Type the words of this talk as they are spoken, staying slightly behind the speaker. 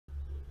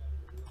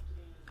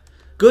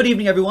Good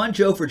evening, everyone.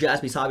 Joe for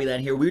Jaspys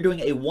Hobbyland here. We're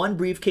doing a one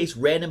briefcase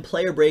random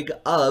player break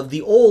of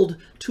the old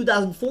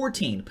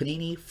 2014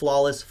 Panini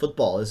Flawless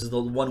Football. This is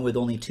the one with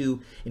only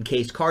 2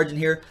 encased cards in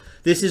here.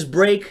 This is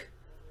break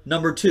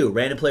number 2,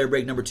 random player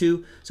break number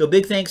 2. So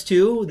big thanks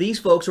to these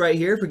folks right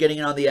here for getting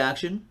in on the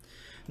action.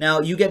 Now,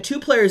 you get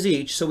 2 players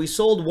each, so we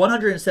sold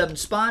 107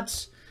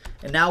 spots,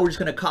 and now we're just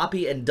going to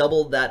copy and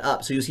double that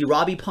up. So you see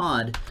Robbie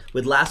Pond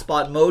with Last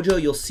Spot Mojo.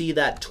 You'll see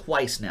that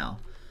twice now.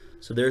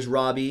 So there's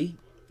Robbie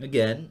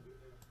again.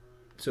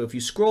 So if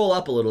you scroll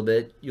up a little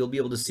bit, you'll be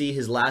able to see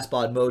his Last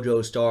Spot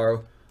Mojo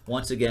star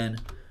once again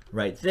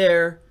right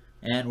there,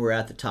 and we're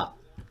at the top.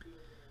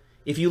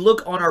 If you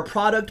look on our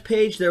product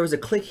page, there was a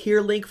click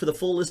here link for the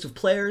full list of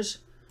players.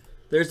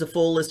 There's the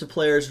full list of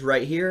players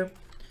right here.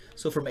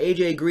 So from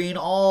AJ Green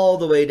all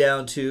the way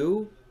down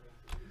to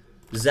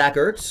Zach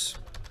Ertz.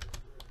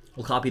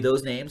 We'll copy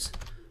those names,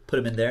 put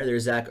them in there.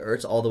 There's Zach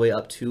Ertz all the way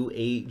up to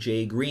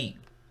AJ Green.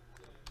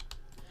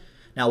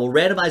 Now we'll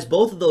randomize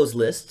both of those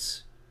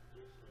lists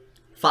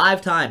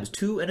 5 times,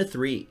 2 and a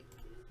 3.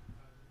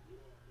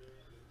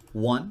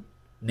 1,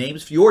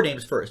 your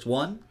names first.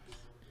 1,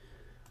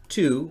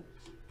 2,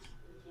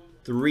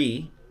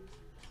 3,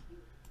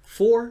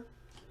 4,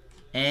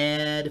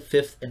 and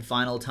 5th and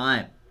final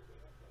time.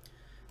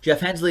 Jeff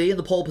Hensley in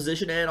the pole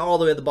position, and all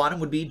the way at the bottom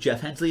would be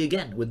Jeff Hensley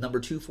again with number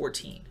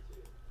 214.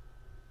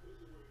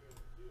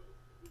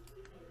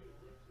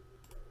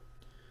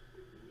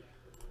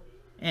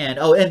 And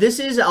this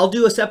is, I'll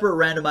do a separate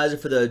randomizer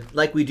for the,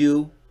 like we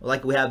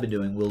have been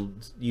doing. We'll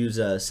use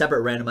a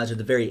separate randomizer at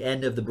the very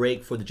end of the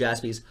break for the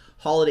Jaspys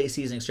Holiday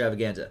Season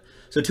Extravaganza.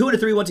 So 2 and a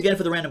 3 once again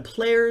for the random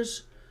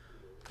players.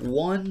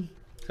 1,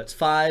 that's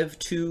 5,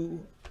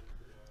 2,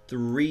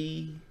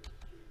 3,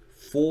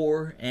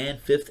 4, and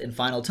 5th and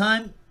final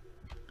time.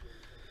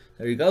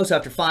 There you go. So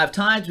after 5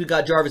 times, we've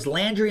got Jarvis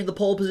Landry in the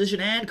pole position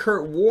and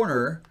Kurt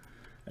Warner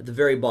at the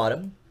very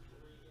bottom.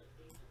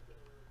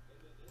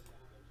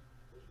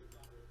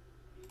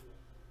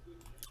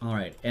 All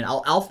right, and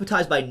I'll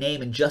alphabetize by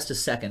name in just a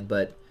second,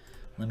 but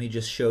let me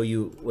just show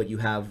you what you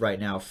have right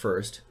now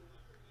first.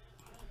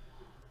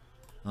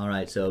 All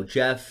right, so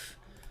Jeff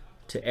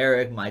to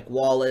Eric, Mike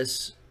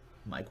Wallace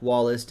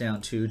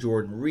down to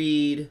Jordan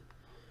Reed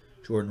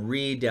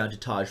down to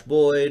Taj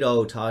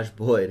Boyd, Taj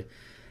Boyd,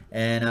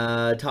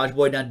 and Taj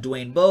Boyd down to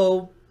Dwayne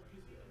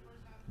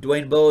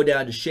Bowe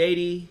down to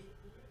Shady,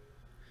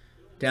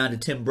 down to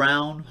Tim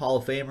Brown, Hall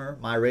of Famer,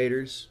 my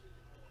Raiders.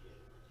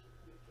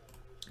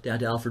 Down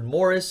to Alfred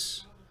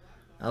Morris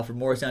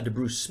down to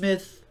Bruce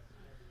Smith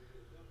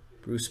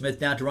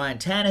down to Ryan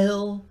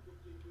Tannehill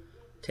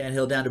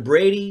down to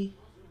Brady,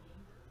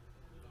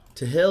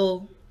 to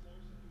Hill,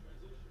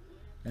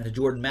 down to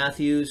Jordan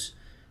Matthews,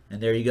 and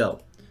there you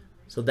go.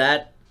 So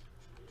that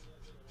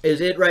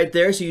is it right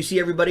there. So you see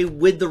everybody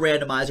with the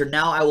randomizer.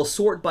 Now I will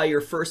sort by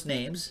your first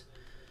names,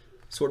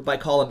 sort by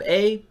column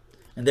A,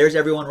 and there's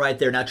everyone right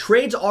there. Now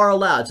trades are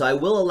allowed, so I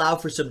will allow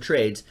for some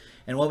trades.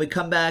 And when we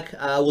come back,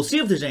 we'll see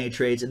if there's any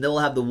trades, and then we'll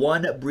have the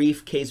one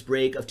briefcase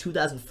break of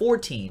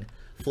 2014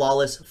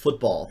 Flawless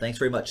Football. Thanks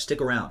very much.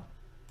 Stick around.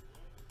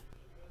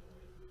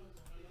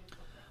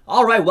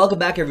 All right, welcome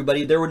back,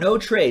 everybody. There were no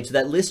trades. So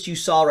that list you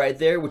saw right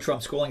there, which I'm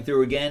scrolling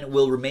through again,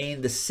 will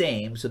remain the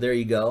same. So there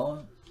you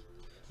go.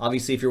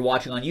 Obviously, if you're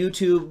watching on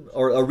YouTube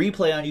or a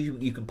replay on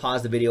YouTube, you can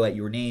pause the video at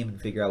your name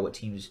and figure out what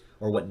teams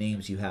or what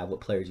names you have, what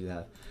players you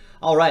have.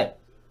 All right.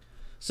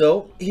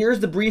 So here's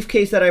the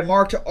briefcase that I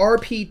marked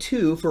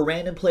RP2 for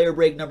random player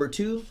break number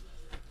 2.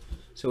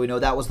 So we know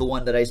that was the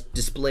one that I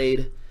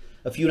displayed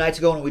a few nights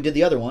ago when we did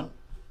the other one.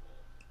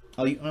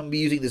 I'm going to be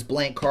using this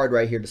blank card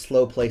right here to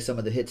slow play some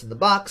of the hits in the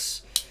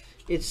box.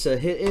 It's a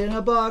hit in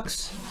a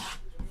box.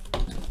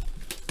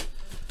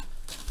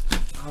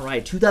 All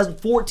right,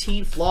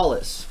 2014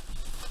 Flawless,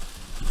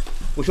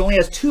 which only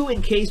has 2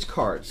 encased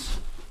cards.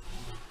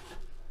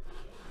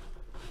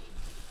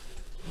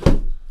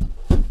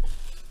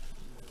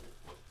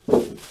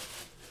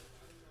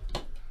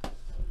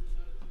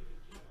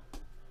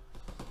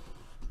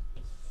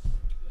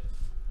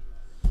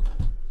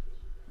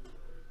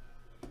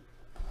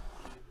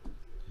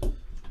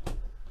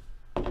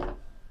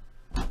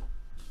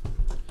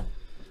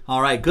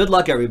 All right, good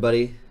luck,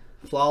 everybody.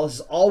 Flawless is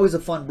always a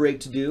fun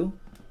break to do.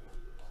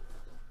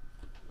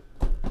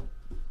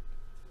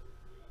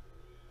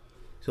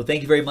 So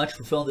thank you very much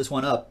for filling this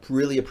one up.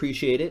 Really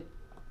appreciate it.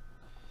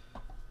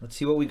 Let's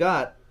see what we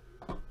got.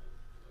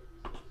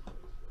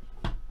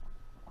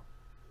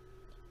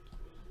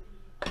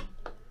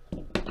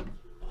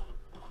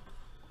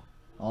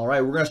 All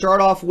right, we're going to start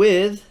off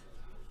with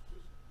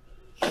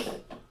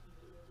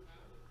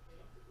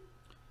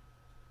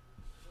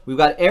we've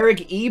got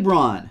Eric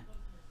Ebron.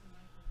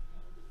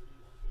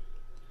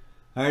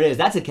 There it is.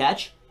 That's a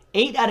catch.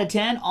 8 out of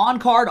 10.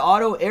 On-card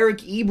auto, Eric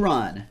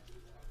Ebron.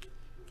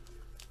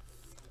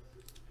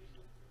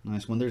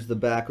 Nice one. There's the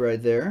back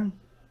right there.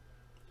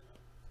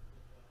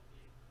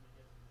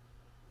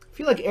 I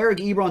feel like Eric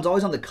Ebron's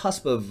always on the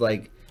cusp of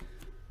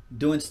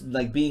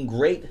being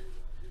great.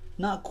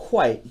 Not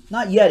quite.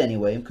 Not yet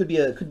anyway. It could be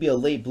a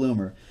late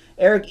bloomer.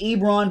 Eric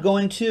Ebron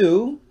going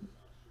to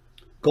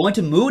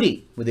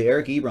Moody with the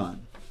Eric Ebron.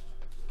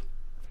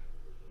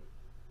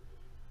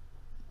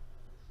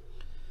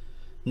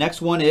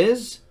 Next one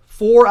is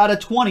 4 out of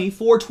 20,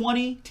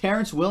 420,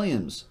 Terrence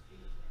Williams.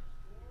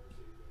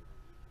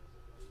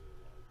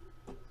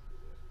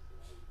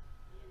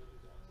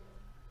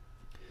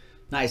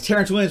 Nice.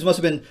 Terrence Williams must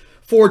have been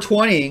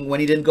 420 when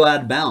he didn't go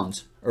out of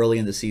bounds early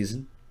in the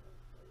season.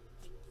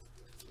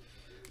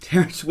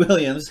 Terrence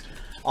Williams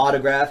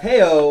autograph.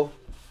 Heyo.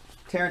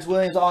 Terrence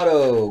Williams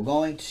auto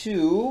going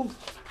to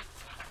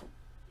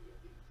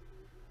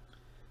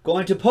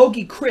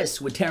Pokey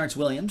Chris with Terrence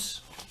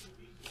Williams.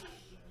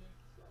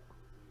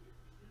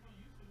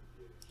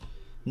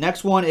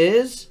 Next one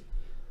is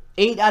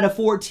 8 out of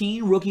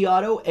 14 rookie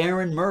auto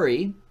Aaron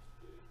Murray.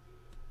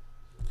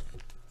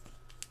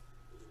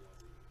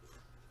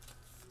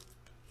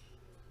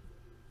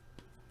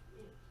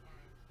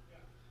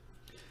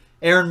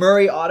 Aaron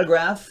Murray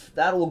autograph.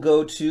 That will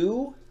go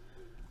to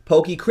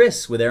Pokey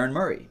Chris with Aaron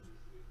Murray.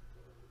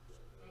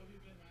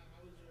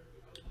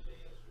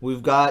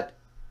 We've got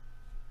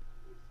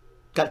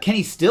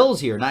Kenny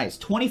Stills here. Nice.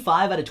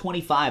 25 out of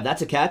 25.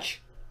 That's a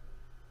catch.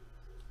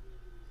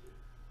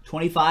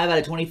 25 out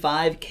of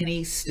 25.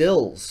 Kenny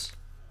Stills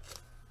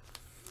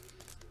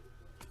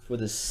for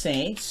the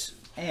Saints.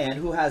 And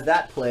who has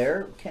that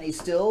player? Kenny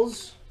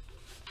Stills.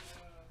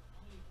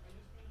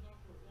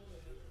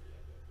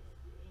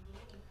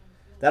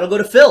 That'll go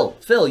to Phil.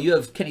 Phil, you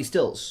have Kenny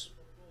Stills.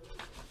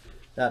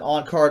 That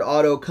on-card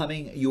auto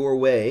coming your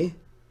way.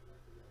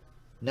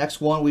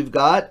 Next one we've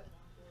got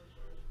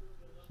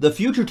the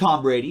future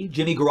Tom Brady,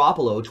 Jimmy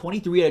Garoppolo,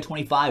 23 out of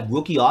 25,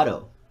 rookie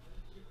auto.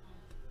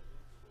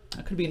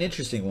 That could be an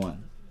interesting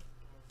one.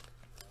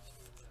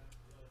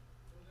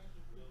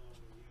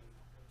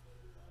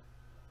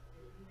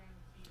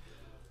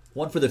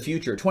 One for the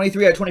future.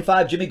 23 out of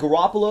 25, Jimmy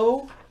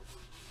Garoppolo.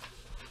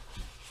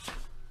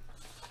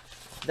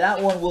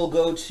 That one will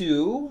go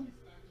to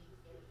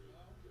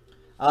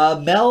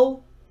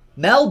Mel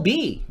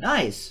B.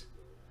 Nice.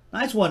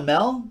 Nice one,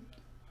 Mel.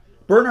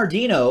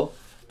 Bernardino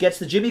gets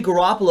the Jimmy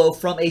Garoppolo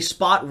from a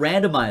spot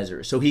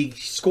randomizer. So he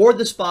scored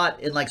the spot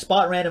in like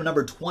spot random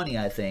number 20,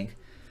 I think.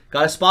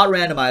 Got a spot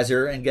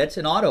randomizer and gets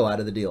an auto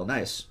out of the deal.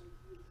 Nice.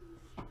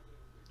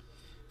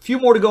 Few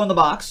more to go in the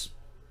box.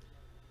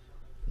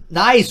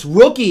 Nice.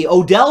 Rookie,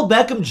 Odell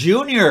Beckham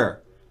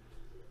Jr.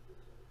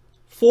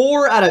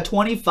 4 out of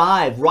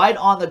 25. Right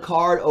on the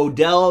card,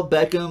 Odell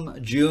Beckham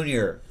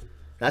Jr.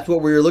 That's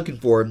what we were looking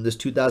for in this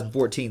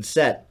 2014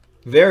 set.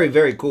 Very,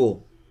 very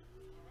cool.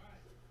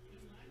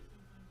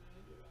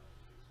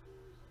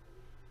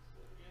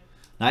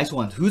 Nice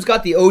ones. Who's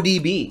got the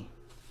ODB?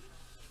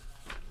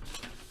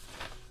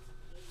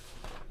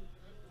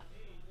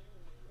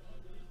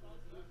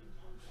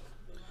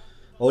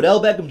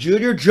 Odell Beckham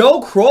Jr.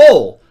 Joe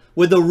Kroll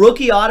with the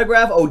rookie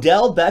autograph,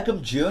 Odell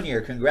Beckham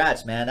Jr.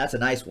 Congrats, man. That's a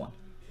nice one.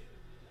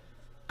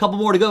 Couple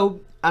more to go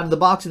out of the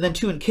box and then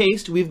 2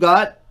 encased. We've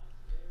got,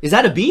 is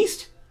that a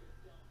beast?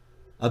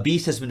 A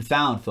beast has been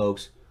found,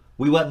 folks.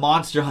 We went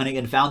monster hunting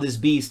and found this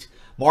beast.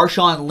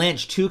 Marshawn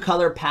Lynch,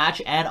 2-color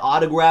patch and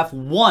autograph,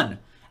 1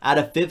 out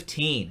of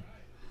 15.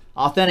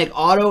 Authentic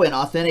auto and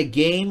authentic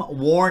game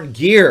worn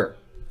gear.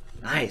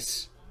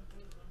 Nice.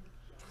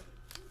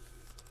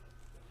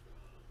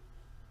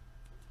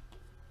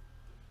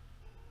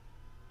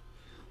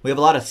 We have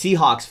a lot of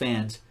Seahawks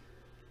fans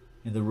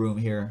in the room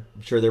here.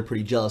 I'm sure they're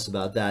pretty jealous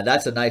about that.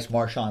 That's a nice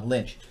Marshawn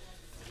Lynch.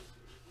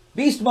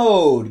 Beast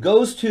mode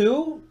goes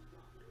to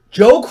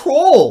Joe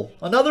Kroll.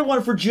 Another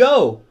one for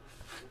Joe.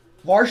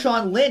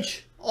 Marshawn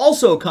Lynch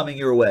also coming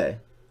your way.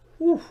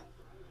 Whew.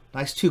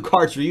 Nice 2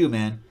 cards for you,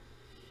 man.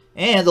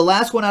 And the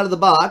last one out of the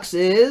box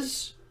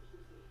is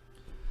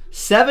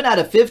 7 out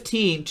of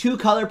 15.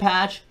 2-color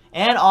patch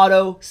and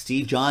auto,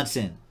 Steve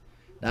Johnson.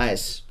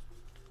 Nice.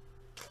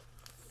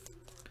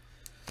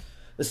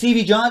 The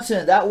Stevie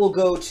Johnson, that will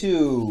go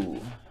to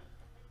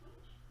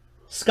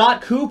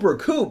Scott Cooper.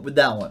 Coop with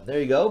that one. There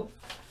you go.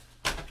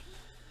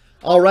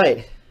 All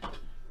right.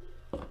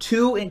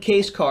 2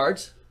 encased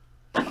cards.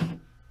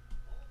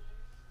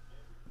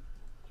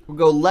 We'll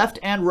go left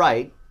and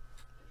right.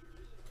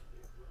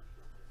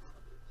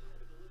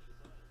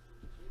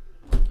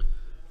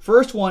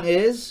 First one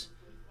is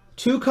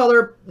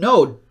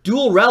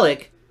dual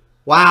relic.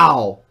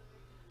 Wow.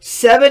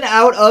 7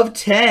 out of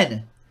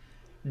 10.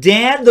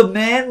 Dan the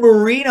Man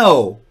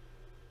Marino.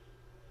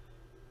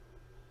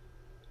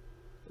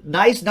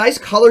 Nice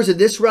colors in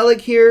this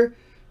relic here.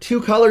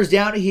 2 colors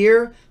down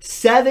here.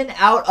 7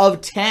 out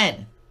of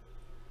 10.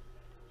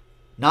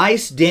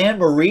 Nice Dan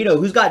Marino.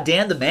 Who's got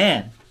Dan the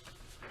Man?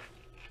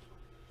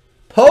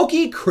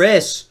 Pokey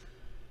Chris.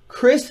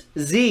 Chris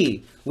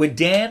Z with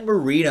Dan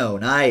Marino.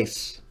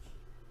 Nice.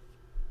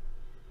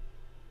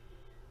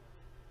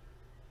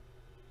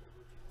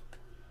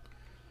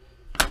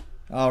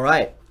 All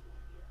right.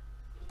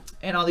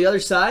 And on the other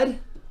side,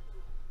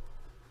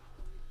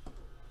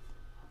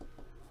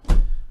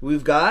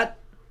 we've got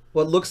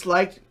what looks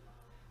like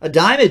a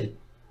diamond.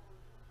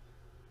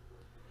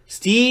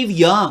 Steve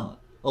Young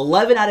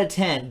 11 out of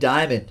 10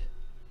 diamond.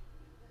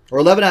 Or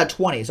 11 out of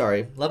 20,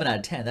 sorry. 11 out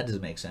of 10, that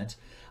doesn't make sense.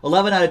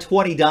 11 out of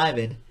 20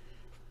 diamond.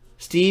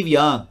 Steve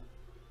Young.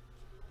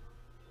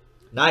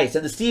 Nice.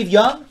 And the Steve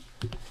Young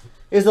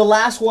is the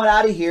last one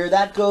out of here.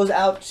 That goes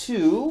out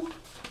to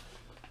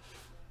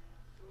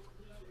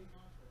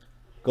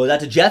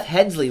Jeff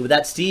Hensley with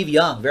that Steve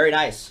Young. Very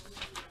nice.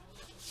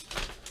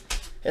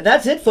 And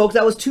that's it, folks.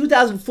 That was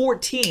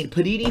 2014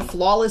 Panini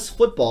Flawless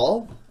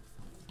Football.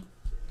 You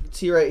can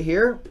see right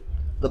here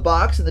the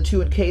box and the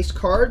 2 encased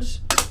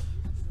cards.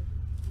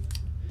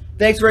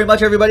 Thanks very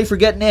much, everybody, for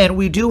getting in.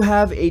 We do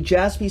have a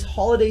Jaspys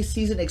Holiday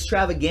Season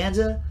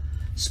Extravaganza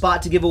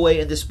spot to give away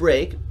in this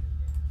break.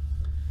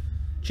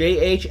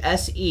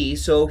 JHSE.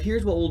 So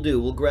here's what we'll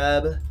do. We'll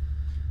grab a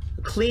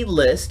clean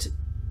list.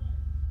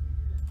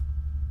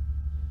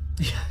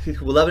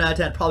 11 out of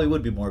 10 probably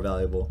would be more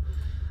valuable.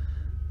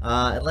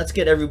 And let's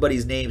get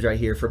everybody's names right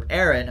here. From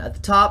Aaron at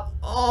the top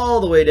all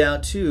the way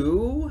down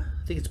to,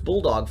 I think it's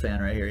Bulldog Fan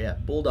right here. Yeah,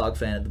 Bulldog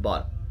Fan at the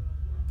bottom.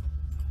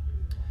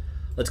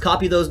 Let's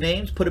copy those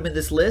names, put them in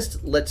this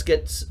list. Let's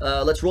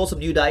roll some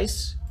new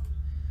dice.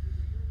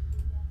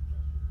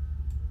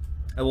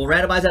 And we'll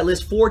randomize that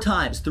list 4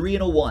 times, 3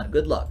 and a 1.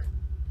 Good luck.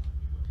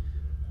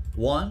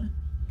 1,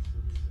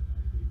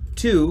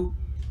 2,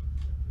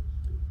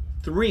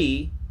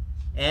 3,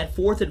 and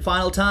 4th and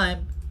final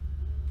time.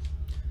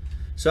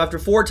 So after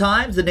 4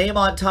 times, the name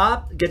on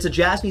top gets a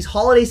Jaspys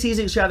Holiday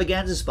Season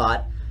Extravaganza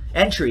spot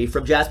entry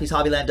from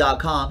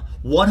JaspysHobbyland.com.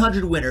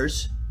 100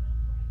 winners.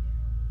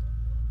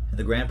 And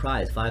the grand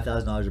prize,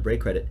 $5,000 of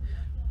break credit.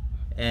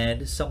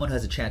 And someone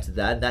has a chance at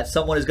that. And that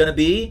someone is going to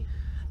be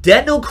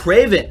Daniel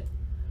Craven.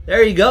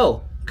 There you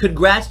go.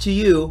 Congrats to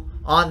you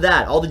on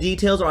that. All the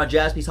details are on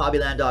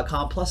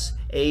JaspysHobbyland.com, plus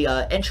a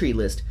entry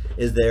list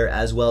is there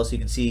as well, so you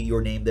can see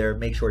your name there.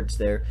 Make sure it's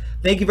there.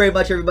 Thank you very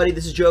much, everybody.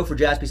 This is Joe for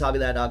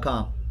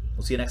JaspysHobbyland.com.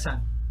 We'll see you next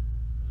time.